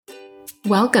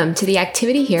Welcome to the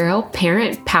Activity Hero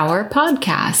Parent Power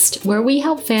Podcast, where we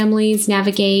help families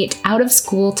navigate out of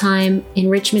school time,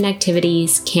 enrichment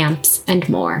activities, camps, and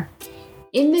more.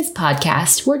 In this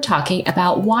podcast, we're talking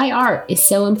about why art is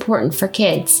so important for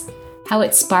kids, how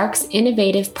it sparks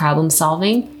innovative problem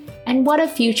solving, and what a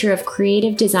future of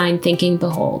creative design thinking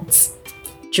beholds.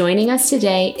 Joining us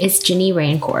today is Ginny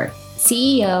Rancourt,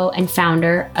 CEO and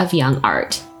founder of Young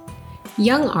Art.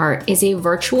 Young Art is a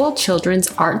virtual children's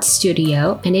art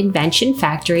studio and invention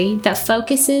factory that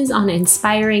focuses on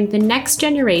inspiring the next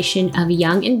generation of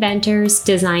young inventors,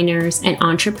 designers, and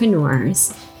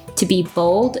entrepreneurs to be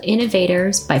bold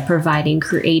innovators by providing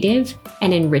creative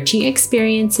and enriching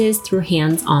experiences through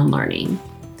hands-on learning.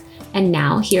 And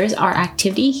now here's our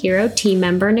Activity Hero team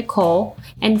member, Nicole,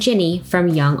 and Ginny from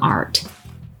Young Art.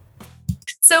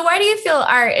 So why do you feel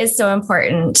art is so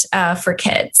important for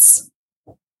kids?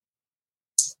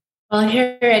 Well,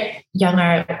 here at Young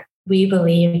Art, we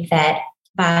believe that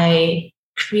by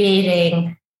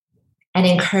creating and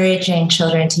encouraging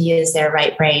children to use their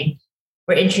right brain,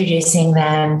 we're introducing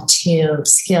them to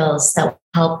skills that will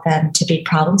help them to be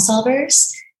problem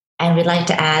solvers. And we'd like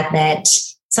to add that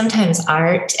sometimes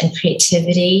art and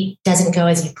creativity doesn't go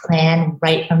as you plan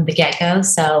right from the get-go.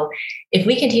 So if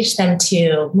we can teach them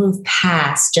to move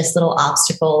past just little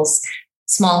obstacles,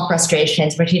 small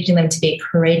frustrations, we're teaching them to be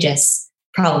courageous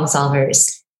problem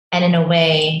solvers, and in a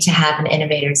way to have an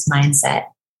innovator's mindset.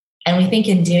 And we think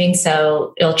in doing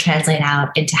so, it'll translate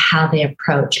out into how they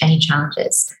approach any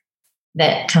challenges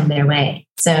that come their way.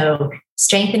 So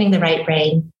strengthening the right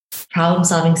brain, problem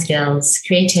solving skills,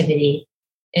 creativity,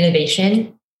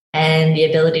 innovation, and the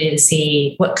ability to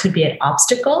see what could be an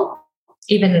obstacle,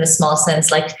 even in a small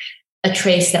sense, like a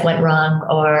trace that went wrong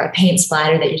or a paint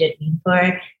splatter that you didn't mean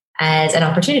for, as an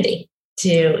opportunity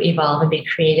to evolve and be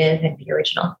creative and be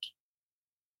original.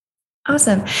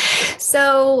 Awesome.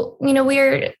 So,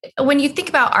 when you think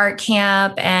about art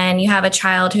camp and you have a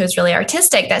child who is really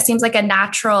artistic, that seems like a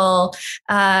natural,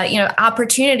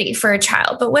 opportunity for a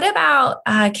child. But what about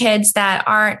kids that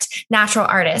aren't natural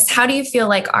artists? How do you feel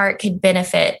like art could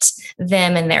benefit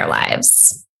them in their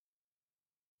lives?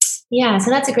 Yeah,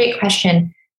 so that's a great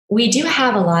question. We do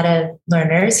have a lot of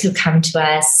learners who come to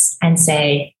us and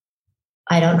say,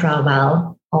 I don't draw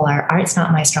well, or art's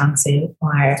not my strong suit,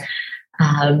 or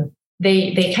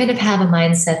they kind of have a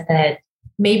mindset that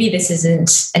maybe this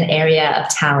isn't an area of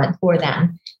talent for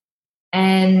them.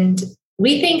 And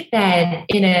we think that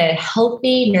in a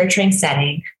healthy, nurturing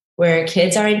setting where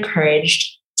kids are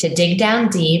encouraged to dig down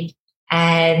deep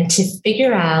and to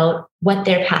figure out what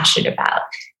they're passionate about,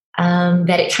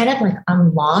 that it kind of like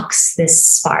unlocks this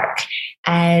spark.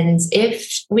 And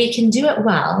if we can do it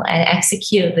well and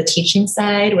execute the teaching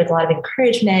side with a lot of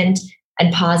encouragement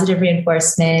and positive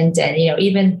reinforcement and,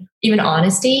 even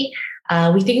honesty,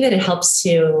 we think that it helps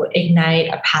to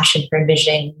ignite a passion for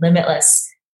envisioning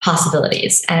limitless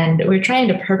possibilities. And we're trying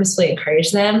to purposefully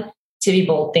encourage them to be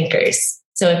bold thinkers.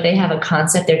 So if they have a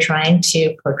concept they're trying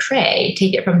to portray,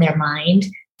 take it from their mind,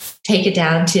 take it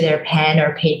down to their pen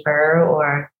or paper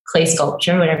or clay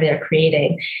sculpture, whatever they're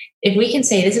creating. If we can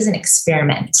say this is an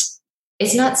experiment,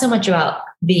 it's not so much about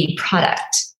the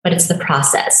product, but it's the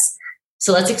process.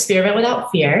 So let's experiment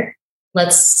without fear.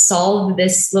 Let's solve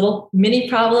this little mini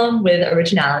problem with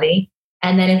originality.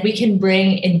 And then if we can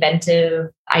bring inventive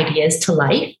ideas to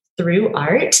life through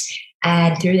art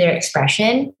and through their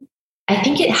expression, I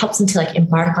think it helps them to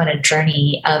embark on a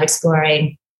journey of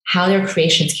exploring how their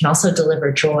creations can also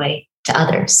deliver joy to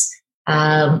others.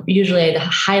 Usually the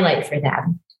highlight for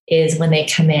them is when they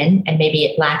come in and maybe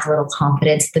it lacks a little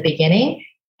confidence at the beginning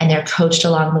and they're coached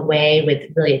along the way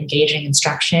with really engaging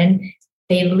instruction.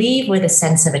 They leave with a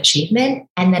sense of achievement.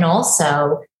 And then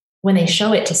also when they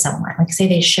show it to someone, like say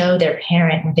they show their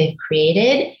parent what they've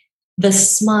created, the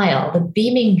smile, the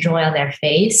beaming joy on their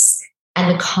face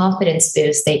and the confidence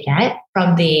boost they get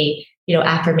from the,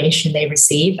 affirmation they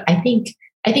receive. I think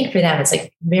for them, it's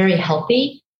very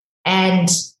healthy and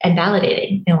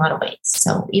validating in a lot of ways.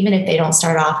 So even if they don't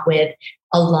start off with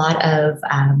a lot of,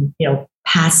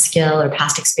 past skill or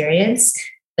past experience,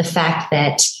 the fact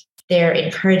that they're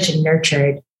encouraged and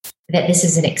nurtured that this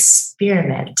is an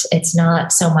experiment. It's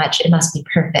not so much, it must be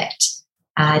perfect.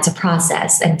 It's a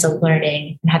process and it's a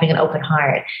learning and having an open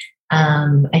heart.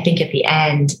 I think at the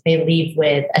end, they leave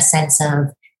with a sense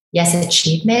of, yes,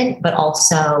 achievement, but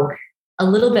also a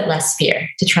little bit less fear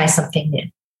to try something new.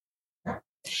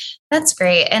 That's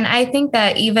great. And I think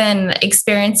that even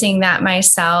experiencing that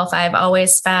myself, I've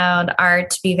always found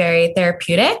art to be very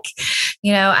therapeutic.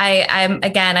 I'm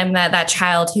that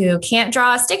child who can't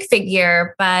draw a stick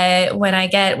figure, but when I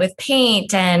get with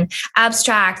paint and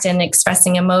abstract and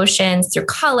expressing emotions through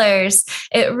colors,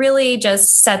 it really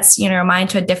just sets, your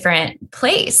mind to a different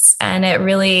place. And it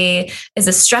really is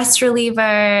a stress reliever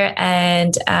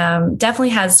and definitely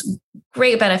has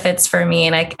great benefits for me.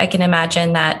 And I can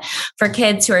imagine that for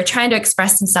kids who are trying to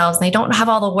express themselves and they don't have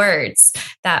all the words,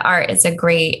 that art is a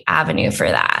great avenue for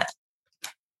that.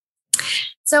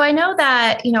 So I know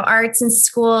that, arts in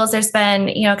schools, there's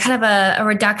been, kind of a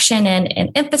reduction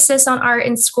in emphasis on art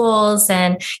in schools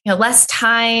and, less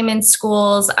time in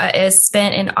schools is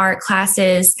spent in art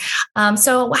classes.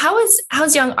 So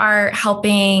how's Young Art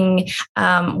helping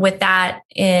with that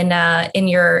in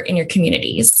your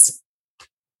communities?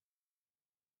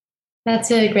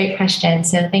 That's a great question.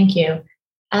 So thank you.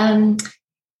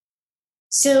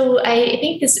 So I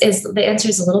think the answer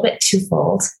is a little bit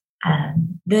twofold.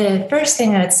 The first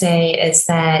thing I would say is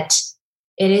that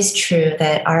it is true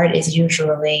that art is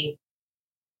usually,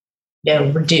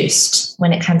 reduced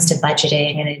when it comes to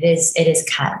budgeting, and it is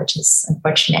cut, which is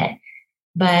unfortunate.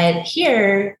 But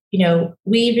here,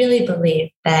 we really believe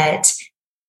that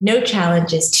no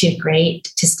challenge is too great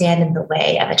to stand in the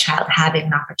way of a child having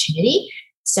an opportunity.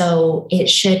 So it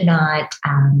should not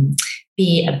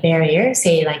be a barrier,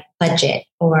 say like budget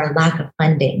or lack of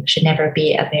funding should never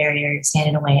be a barrier to stand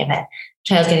in the way of a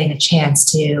child getting a chance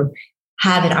to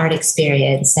have an art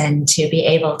experience and to be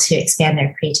able to expand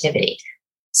their creativity.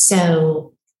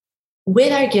 So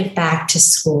with our give back to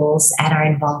schools and our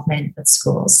involvement with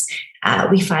schools,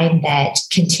 we find that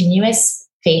continuous,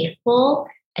 faithful,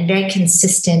 and very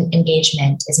consistent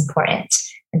engagement is important.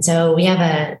 And so we have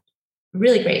a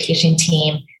really great teaching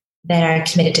team that are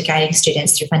committed to guiding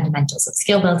students through fundamentals of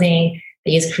skill building.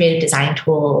 They use creative design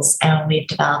tools, and we've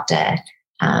developed a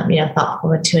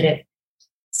thoughtful, intuitive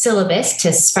syllabus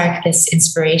to spark this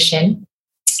inspiration.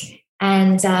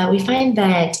 And we find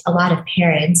that a lot of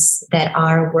parents that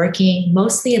are working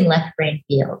mostly in left brain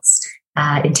fields,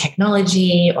 in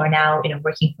technology or now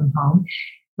working from home,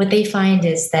 what they find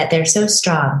is that they're so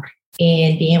strong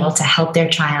in being able to help their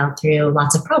child through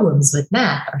lots of problems with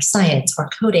math or science or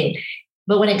coding.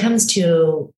 But when it comes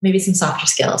to maybe some softer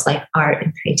skills like art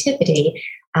and creativity,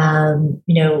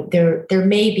 there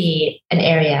may be an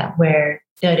area where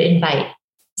they would invite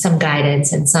some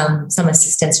guidance and some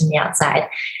assistance from the outside.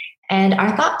 And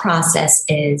our thought process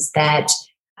is that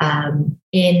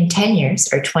in 10 years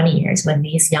or 20 years, when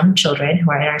these young children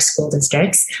who are in our school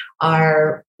districts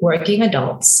are working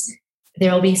adults,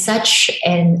 there will be such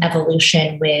an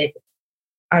evolution with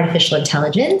artificial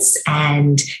intelligence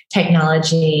and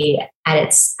technology at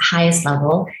its highest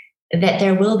level that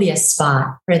there will be a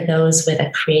spot for those with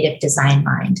a creative design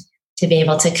mind to be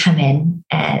able to come in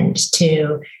and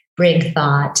to bring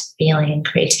thought, feeling, and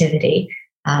creativity.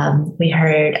 We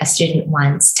heard a student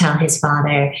once tell his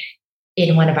father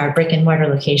in one of our brick and mortar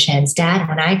locations, "Dad,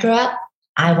 when I grow up,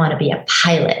 I want to be a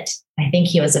pilot." I think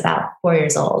he was about 4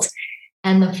 years old.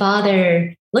 And the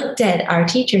father looked at our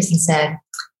teachers and said,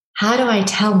 "How do I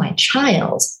tell my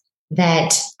child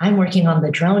that I'm working on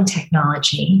the drone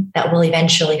technology that will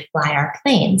eventually fly our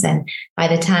planes? And by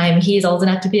the time he's old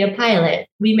enough to be a pilot,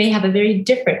 we may have a very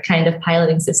different kind of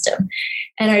piloting system."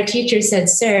 And our teacher said,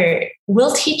 "Sir,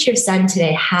 we'll teach your son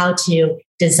today how to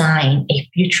design a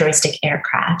futuristic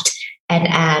aircraft and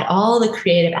add all the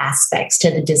creative aspects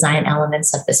to the design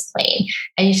elements of this plane."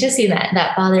 And you should see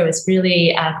that father was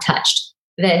really touched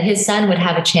that his son would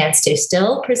have a chance to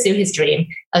still pursue his dream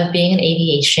of being in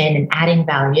aviation and adding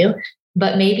value,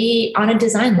 but maybe on a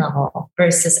design level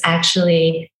versus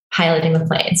actually piloting the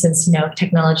plane, since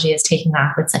technology is taking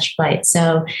off with such flight.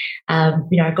 So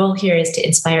our goal here is to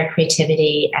inspire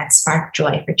creativity and spark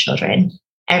joy for children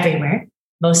everywhere.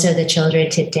 Most of the children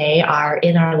today are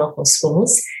in our local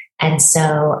schools. And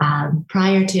so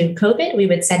prior to COVID, we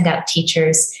would send out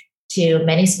teachers to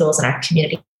many schools in our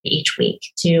community each week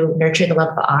to nurture the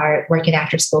love of art, work in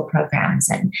after school programs.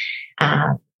 And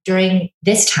during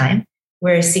this time,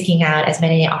 we're seeking out as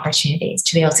many opportunities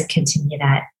to be able to continue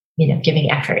that,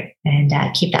 giving effort and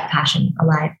keep that passion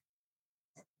alive.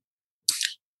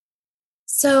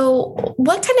 So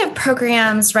what kind of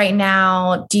programs right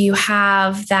now do you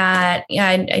have that,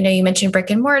 I know you mentioned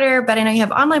brick and mortar, but I know you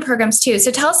have online programs too.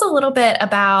 So tell us a little bit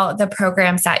about the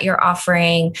programs that you're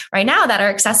offering right now that are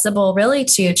accessible really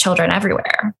to children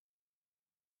everywhere.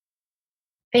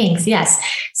 Thanks. Yes.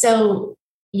 So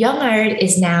Young Art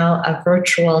is now a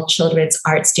virtual children's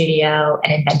art studio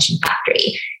and invention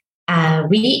factory.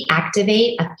 We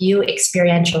activate a few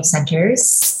experiential centers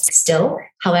still.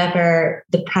 However,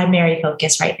 the primary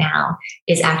focus right now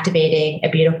is activating a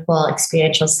beautiful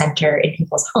experiential center in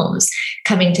people's homes,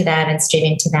 coming to them and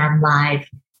streaming to them live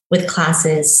with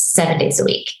classes 7 days a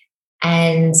week.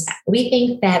 And we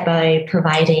think that by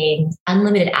providing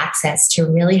unlimited access to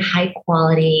really high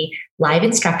quality live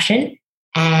instruction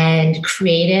and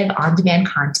creative on-demand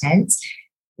content,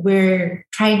 we're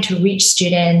trying to reach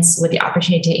students with the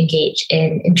opportunity to engage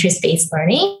in interest-based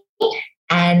learning.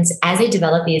 And as they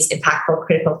develop these impactful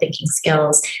critical thinking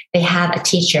skills, they have a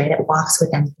teacher that walks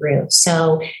with them through.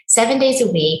 So 7 days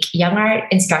a week, Young Art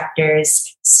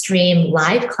instructors stream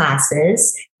live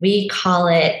classes. We call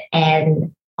it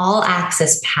an all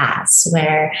access pass,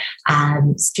 where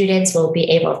students will be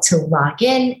able to log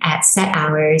in at set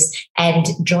hours and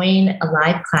join a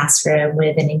live classroom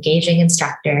with an engaging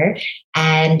instructor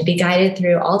and be guided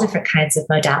through all different kinds of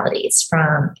modalities,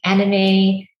 from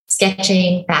anime,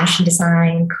 sketching, fashion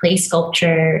design, clay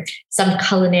sculpture, some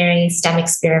culinary, STEM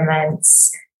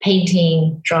experiments,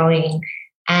 painting, drawing.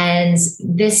 And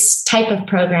this type of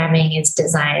programming is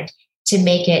designed to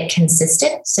make it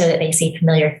consistent so that they see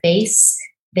familiar face.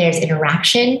 There's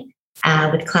interaction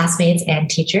with classmates and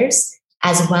teachers,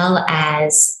 as well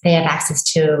as they have access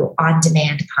to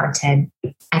on-demand content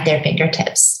at their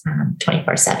fingertips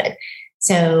 24/7.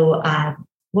 So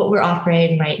what we're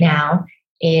offering right now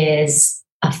is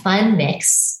a fun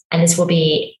mix, and this will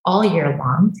be all year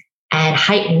long and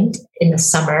heightened in the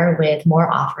summer with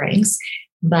more offerings.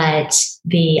 But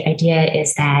the idea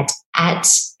is that at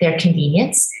their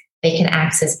convenience, they can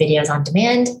access videos on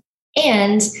demand,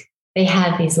 and they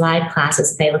have these live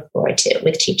classes that they look forward to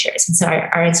with teachers. And so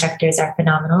our instructors are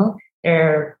phenomenal.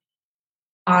 They're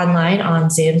online on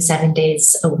Zoom 7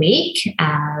 days a week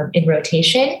in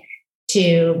rotation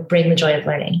to bring the joy of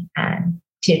learning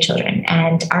to children.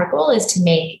 And our goal is to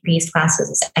make these classes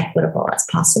as equitable as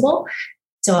possible.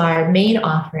 So our main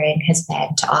offering has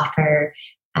been to offer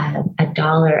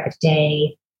 $1 a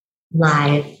day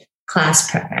live class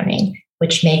programming,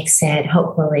 which makes it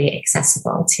hopefully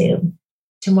accessible to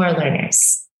more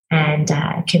learners and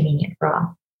convenient for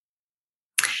all.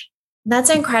 That's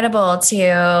incredible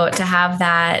to have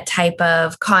that type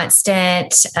of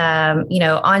constant,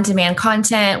 on-demand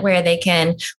content where they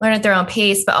can learn at their own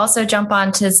pace, but also jump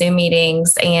onto Zoom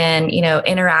meetings and,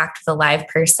 interact with a live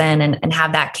person and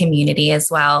have that community as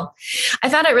well. I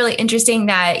found it really interesting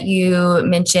that you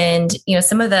mentioned,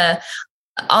 some of the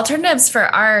alternatives for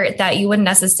art that you wouldn't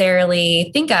necessarily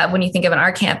think of when you think of an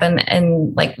art camp,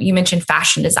 and like you mentioned,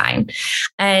 fashion design.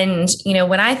 And,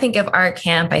 when I think of art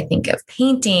camp, I think of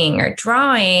painting or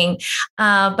drawing,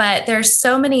 but there's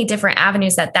so many different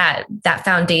avenues that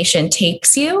foundation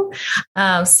takes you.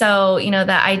 So,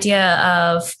 the idea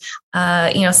of,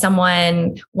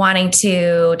 someone wanting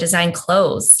to design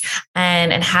clothes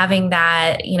and having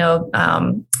that,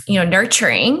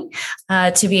 nurturing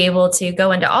to be able to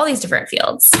go into all these different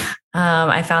fields.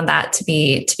 I found that to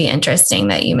be interesting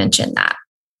that you mentioned that.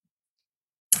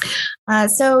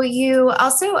 So you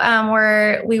also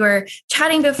we were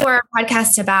chatting before our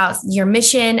podcast about your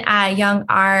mission at Young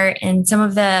Art and some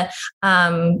of the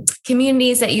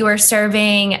communities that you are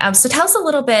serving. So tell us a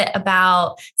little bit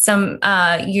about some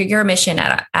your mission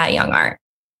at Young Art.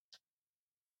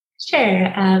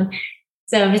 Sure.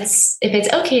 So if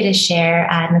it's okay to share,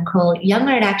 Nicole, Young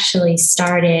Art actually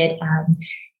started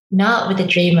not with the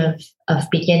dream of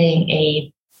beginning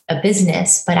a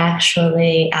business, but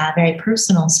actually a very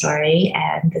personal story.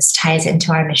 And this ties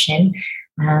into our mission.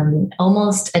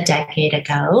 Almost a decade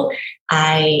ago,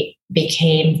 I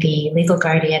became the legal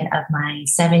guardian of my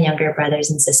 7 younger brothers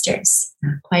and sisters,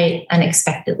 quite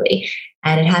unexpectedly.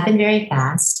 And it happened very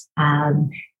fast.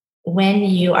 When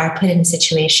you are put in a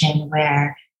situation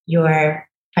where you're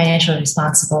financially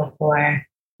responsible for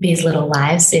these little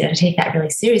lives, take that really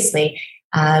seriously.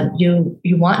 You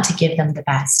want to give them the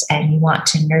best, and you want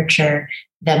to nurture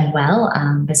them well.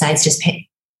 Besides just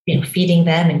feeding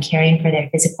them and caring for their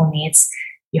physical needs,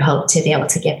 you hope to be able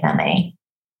to give them a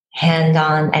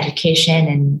hand-on education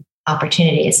and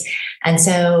opportunities. And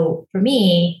so for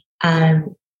me,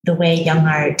 the way Young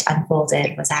Art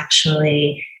unfolded was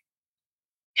actually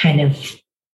kind of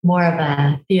more of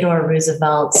a Theodore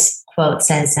Roosevelt's quote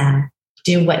says,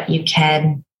 do what you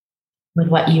can with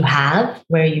what you have,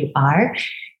 where you are.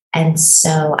 And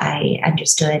so I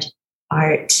understood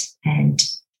art and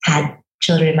had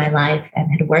children in my life and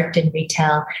had worked in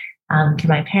retail for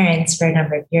my parents for a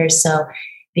number of years. So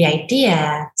the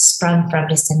idea sprung from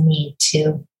just a need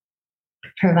to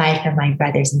provide for my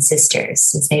brothers and sisters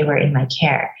since they were in my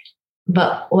care.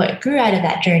 But what grew out of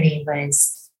that journey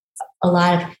was a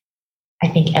lot of I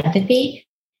think, empathy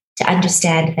to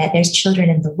understand that there's children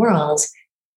in the world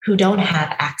who don't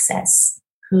have access,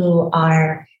 who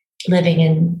are living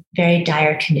in very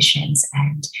dire conditions.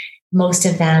 And most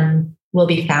of them will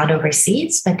be found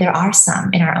overseas, but there are some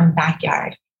in our own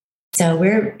backyard. So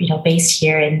we're, based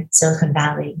here in Silicon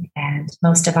Valley, and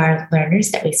most of our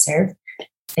learners that we serve,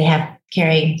 they have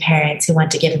caring parents who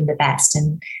want to give them the best,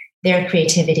 and their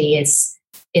creativity is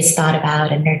thought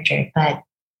about and nurtured. But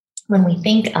when we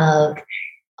think of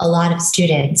a lot of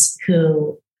students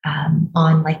who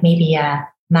on like maybe a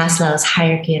Maslow's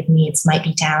hierarchy of needs might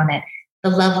be down at the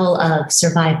level of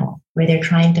survival, where they're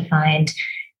trying to find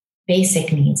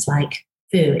basic needs like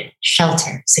food,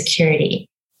 shelter, security.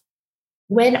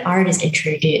 When art is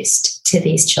introduced to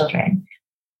these children,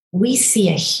 we see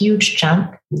a huge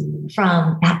jump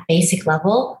from that basic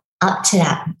level up to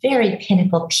that very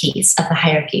pinnacle piece of the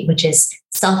hierarchy, which is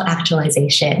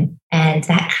self-actualization. And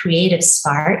that creative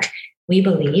spark, we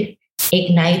believe,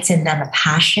 ignites in them a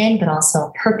passion, but also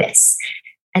a purpose.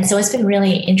 And so what's been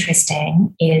really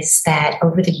interesting is that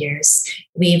over the years,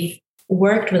 we've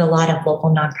worked with a lot of local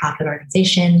nonprofit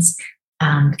organizations,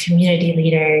 community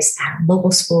leaders,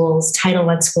 local schools, Title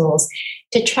I schools,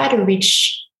 to try to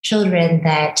reach children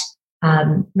that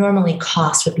normally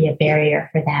cost would be a barrier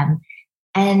for them.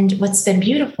 And what's been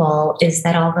beautiful is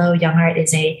that although Young Art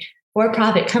is a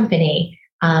for-profit company,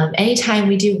 anytime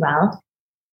we do well,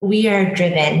 we are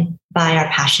driven by our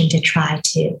passion to try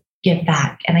to give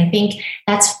back. And I think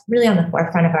that's really on the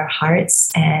forefront of our hearts.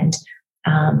 And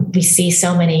we see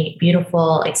so many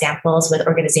beautiful examples with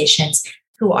organizations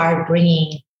who are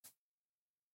bringing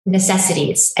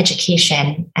necessities,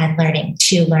 education, and learning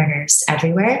to learners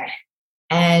everywhere.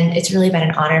 And it's really been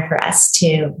an honor for us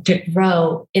to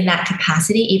grow in that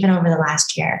capacity, even over the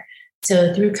last year.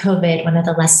 So through COVID, one of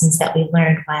the lessons that we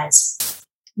learned was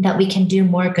that we can do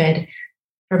more good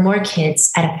for more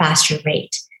kids at a faster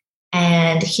rate.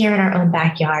 And here in our own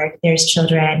backyard, there's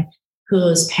children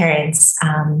whose parents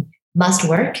must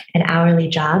work an hourly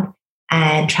job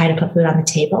and try to put food on the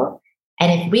table.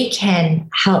 And if we can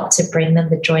help to bring them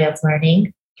the joy of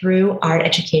learning through art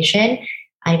education,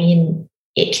 I mean,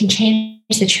 it can change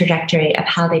the trajectory of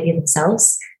how they view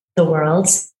themselves, the world,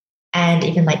 and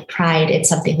even like pride in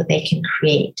something that they can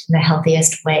create in the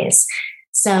healthiest ways.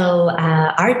 So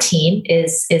our team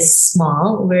is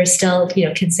small. We're still,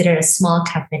 considered a small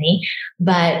company,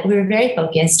 but we're very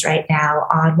focused right now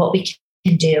on what we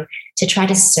can do to try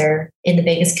to serve in the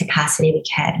biggest capacity we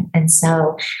can. And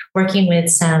so working with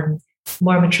some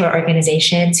more mature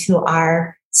organizations who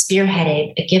are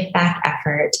spearheading a give back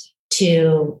effort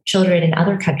to children in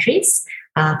other countries.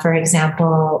 For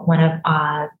example, one of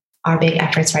our big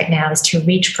efforts right now is to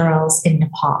reach girls in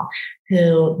Nepal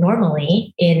who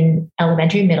normally in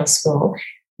elementary, middle school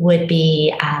would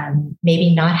be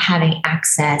maybe not having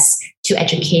access to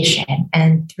education.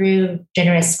 And through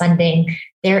generous funding,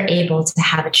 they're able to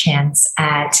have a chance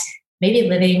at maybe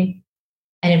living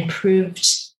an improved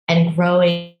and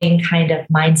growing kind of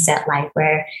mindset life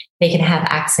where they can have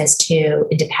access to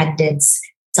independence,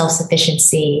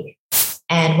 self-sufficiency.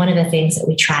 And one of the things that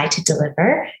we try to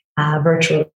deliver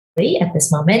virtually at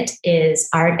this moment is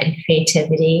art and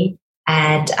creativity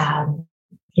and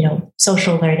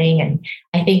social learning. And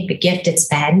I think the gift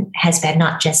has been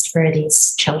not just for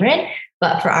these children,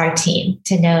 but for our team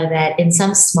to know that in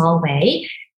some small way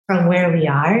from where we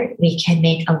are, we can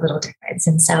make a little difference.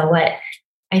 And so what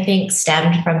I think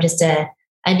stemmed from just a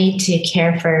need to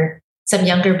care for some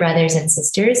younger brothers and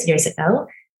sisters years ago.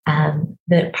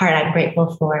 The part I'm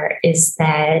grateful for is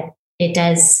that it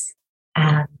does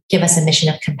give us a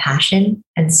mission of compassion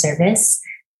and service.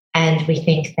 And we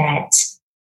think that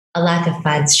a lack of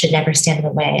funds should never stand in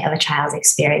the way of a child's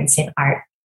experiencing art.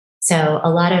 So a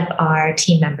lot of our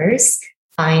team members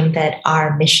find that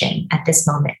our mission at this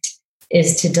moment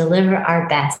is to deliver our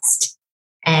best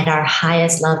and our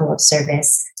highest level of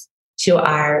service to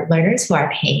our learners who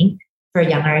are paying for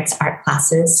Young Art's art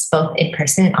classes, both in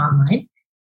person and online.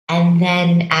 And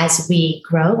then as we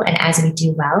grow and as we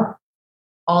do well,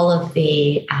 all of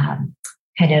the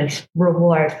kind of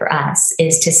reward for us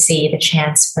is to see the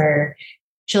chance for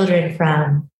children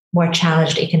from more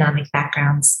challenged economic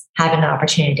backgrounds having an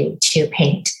opportunity to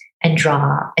paint and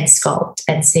draw and sculpt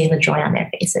and seeing the joy on their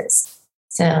faces.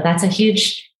 So that's a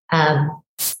huge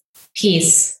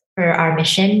piece for our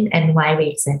mission and why we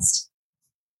exist.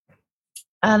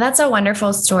 That's a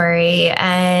wonderful story.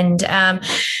 And,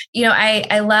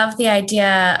 I love the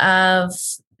idea of,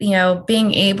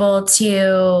 being able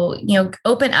to,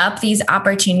 open up these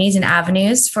opportunities and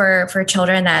avenues for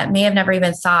children that may have never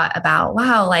even thought about,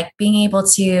 wow, like being able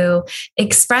to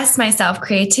express myself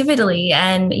creatively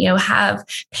and, have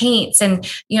paints. And,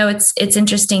 it's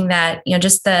interesting that,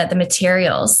 just the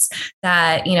materials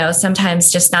that,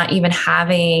 sometimes just not even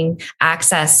having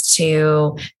access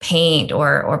to paint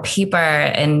or paper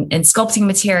and sculpting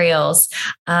materials,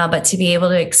 but to be able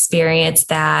to experience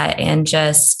that and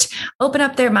just open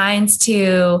up their minds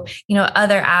to,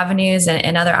 other avenues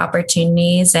and other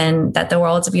opportunities, and that the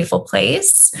world's a beautiful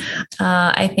place,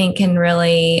 I think can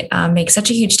really make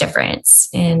such a huge difference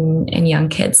in young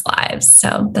kids' lives.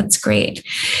 So that's great.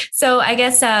 So I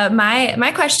guess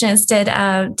my question is, did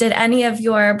any of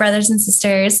your brothers and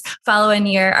sisters follow in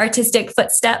your artistic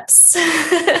footsteps?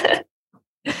 They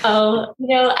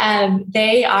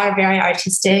are very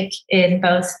artistic in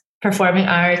both performing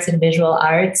arts and visual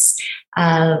arts.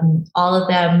 All of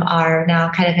them are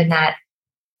now kind of in that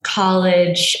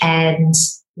college and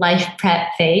life prep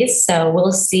phase. So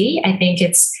we'll see. I think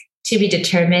it's to be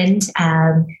determined.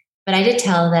 But I did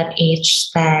tell them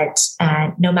each that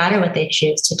no matter what they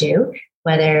choose to do,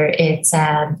 whether it's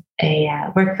a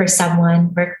work for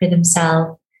someone, work for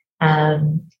themselves,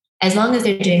 as long as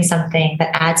they're doing something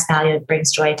that adds value and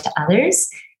brings joy to others,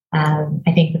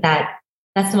 I think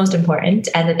that's the most important,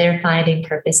 and that they're finding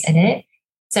purpose in it.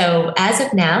 So as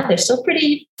of now, they're still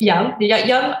pretty young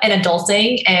and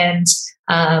adulting and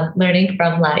learning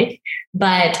from life,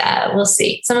 but we'll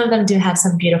see. Some of them do have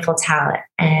some beautiful talent,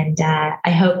 and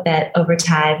I hope that over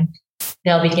time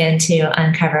they'll begin to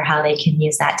uncover how they can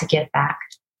use that to give back.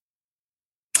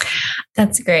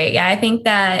 That's great. Yeah, I think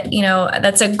that,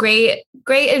 that's a great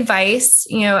advice,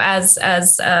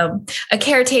 as a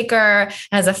caretaker,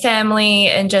 as a family,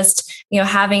 and just,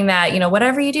 having that,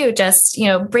 whatever you do, just,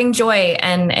 bring joy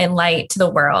and light to the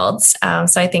world. So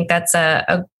I think that's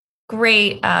a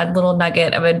great little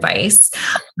nugget of advice.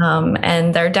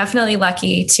 And they're definitely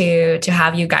lucky to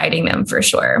have you guiding them for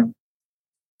sure.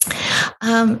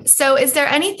 So is there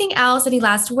anything else, any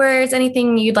last words,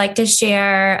 anything you'd like to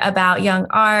share about Young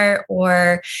Art,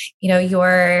 or,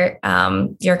 your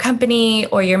company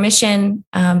or your mission,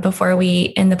 before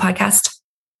we end the podcast?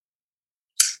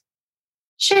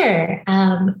 Sure.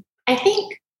 I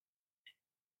think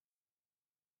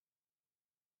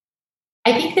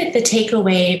that the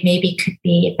takeaway maybe could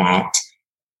be that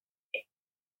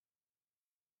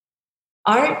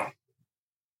art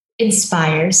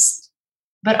inspires,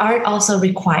 but art also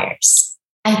requires.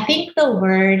 I think the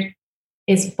word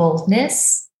is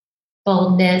boldness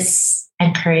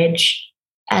and courage.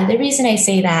 The reason I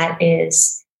say that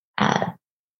is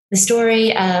the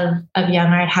story of Young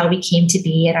Art, how we came to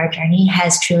be in our journey,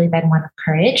 has truly been one of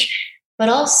courage, but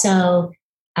also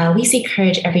we see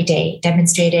courage every day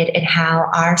demonstrated in how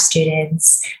our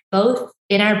students, both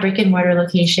in our brick and mortar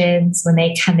locations when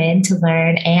they come in to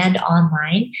learn and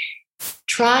online,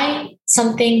 try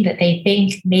something that they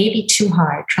think may be too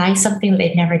hard, try something that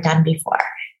they've never done before.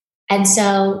 And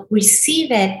so we see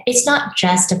that it's not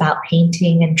just about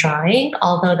painting and drawing,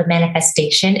 although the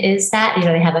manifestation is that,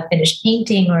 they have a finished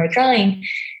painting or a drawing.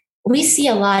 We see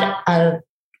a lot of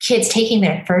kids taking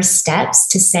their first steps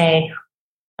to say,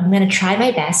 I'm going to try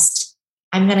my best.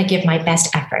 I'm going to give my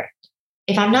best effort.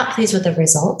 If I'm not pleased with the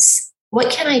results, what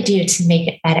can I do to make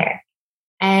it better?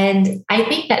 And I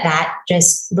think that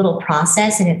just little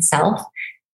process in itself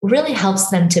really helps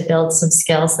them to build some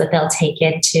skills that they'll take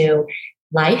into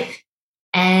life.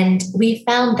 And we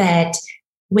found that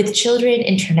with children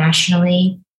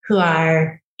internationally who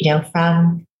are,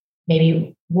 from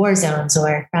maybe war zones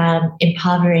or from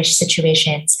impoverished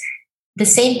situations, the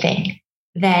same thing,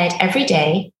 that every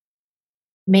day,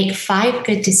 make 5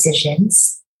 good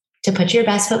decisions to put your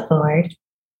best foot forward,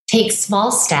 take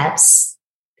small steps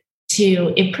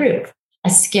to improve a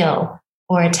skill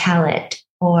or a talent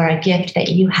or a gift that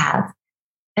you have,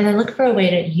 and then look for a way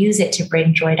to use it to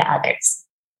bring joy to others.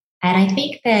 And I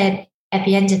think that at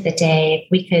the end of the day,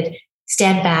 we could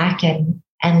stand back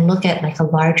and look at like a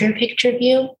larger picture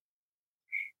view.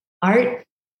 Art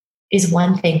is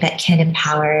one thing that can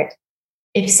empower.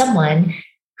 If someone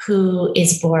who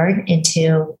is born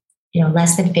into,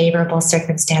 less than favorable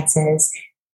circumstances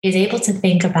is able to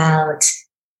think about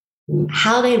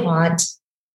how they want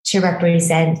to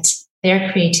represent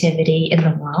their creativity in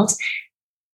the world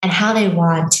and how they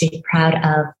want to be proud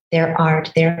of their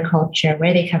art, their culture,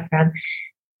 where they come from,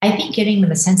 I think giving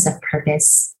them a sense of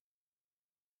purpose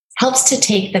helps to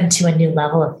take them to a new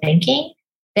level of thinking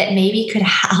that maybe could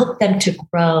help them to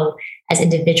grow as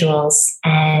individuals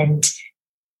and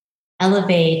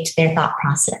elevate their thought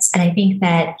process. And I think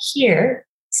that here,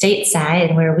 stateside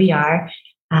and where we are,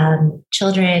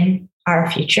 Children are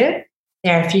our future.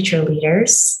 They're future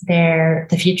leaders. They're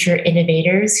the future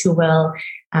innovators who will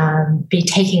be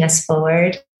taking us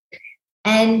forward.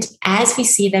 And as we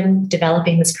see them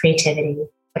developing this creativity,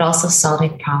 but also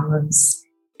solving problems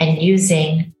and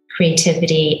using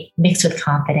creativity mixed with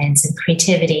confidence and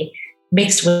creativity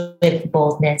mixed with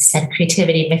boldness and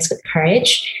creativity mixed with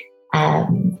courage,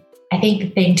 I think the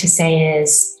thing to say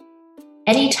is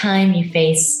anytime you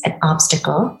face an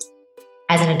obstacle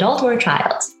as an adult or a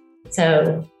child,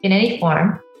 so in any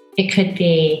form, it could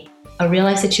be a real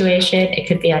life situation, it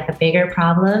could be like a bigger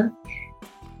problem.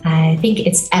 I think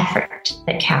it's effort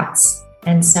that counts.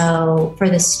 And so for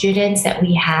the students that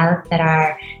we have that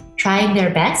are trying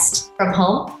their best from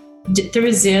home,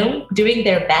 through Zoom, doing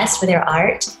their best with their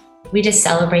art, we just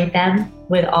celebrate them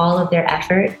with all of their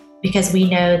effort because we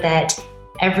know that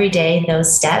every day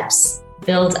those steps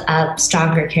build up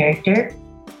stronger character.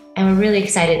 And we're really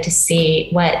excited to see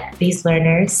what these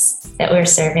learners that we're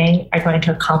serving are going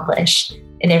to accomplish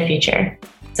in their future.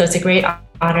 So it's a great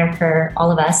honor for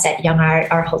all of us at Young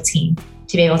Art, our whole team,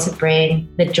 to be able to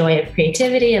bring the joy of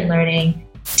creativity and learning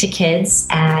to kids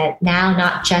now,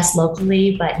 not just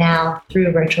locally, but now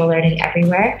through virtual learning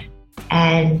everywhere.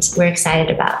 And we're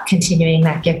excited about continuing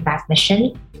that Give Back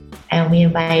mission. And we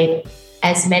invite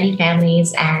as many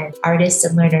families and artists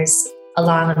and learners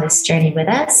along on this journey with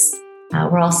us.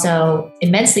 We're also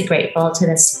immensely grateful to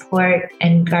the support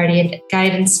and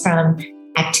guidance from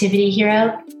Activity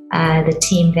Hero. The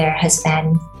team there has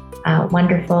been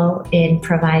wonderful in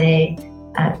providing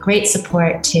great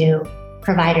support to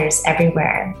providers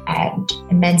everywhere, and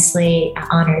immensely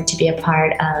honored to be a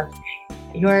part of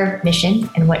your mission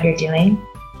and what you're doing.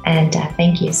 And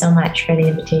thank you so much for the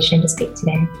invitation to speak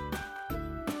today.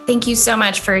 Thank you so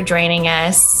much for joining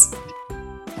us.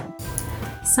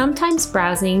 Sometimes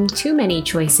browsing too many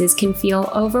choices can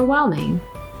feel overwhelming.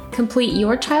 Complete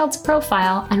your child's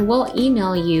profile and we'll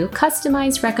email you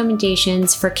customized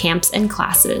recommendations for camps and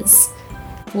classes.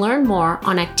 Learn more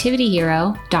on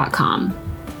activityhero.com.